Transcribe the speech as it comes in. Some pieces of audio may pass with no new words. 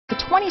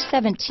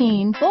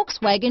2017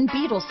 Volkswagen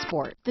Beetle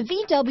Sport. The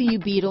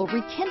VW Beetle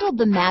rekindled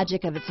the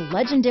magic of its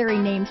legendary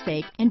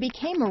namesake and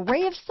became a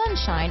ray of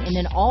sunshine in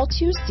an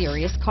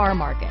all-too-serious car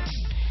market.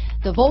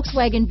 The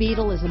Volkswagen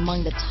Beetle is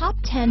among the top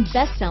 10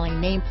 best-selling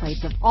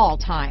nameplates of all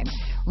time,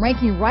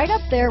 ranking right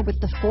up there with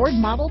the Ford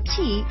Model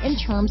T in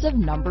terms of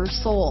numbers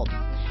sold.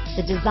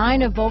 The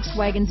design of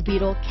Volkswagen's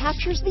Beetle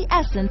captures the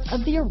essence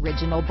of the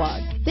original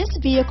bug. This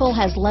vehicle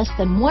has less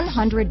than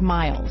 100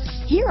 miles.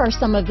 Here are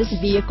some of this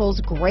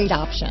vehicle's great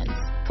options: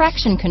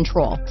 traction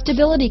control,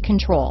 stability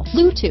control,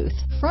 Bluetooth,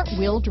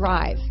 front-wheel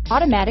drive,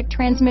 automatic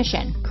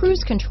transmission,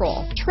 cruise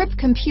control, trip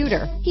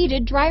computer,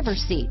 heated driver's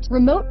seat,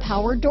 remote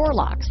power door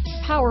locks,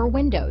 power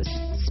windows,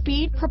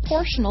 speed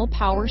proportional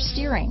power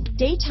steering,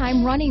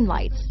 daytime running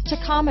lights,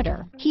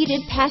 tachometer,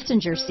 heated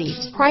passenger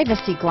seat,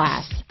 privacy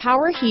glass,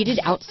 power heated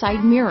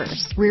outside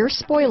mirrors, rear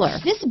spoiler.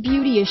 This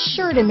beauty is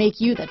sure to make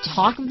you the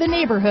talk of the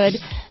neighborhood,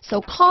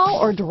 so call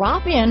or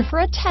drop in for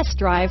a test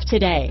drive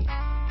today.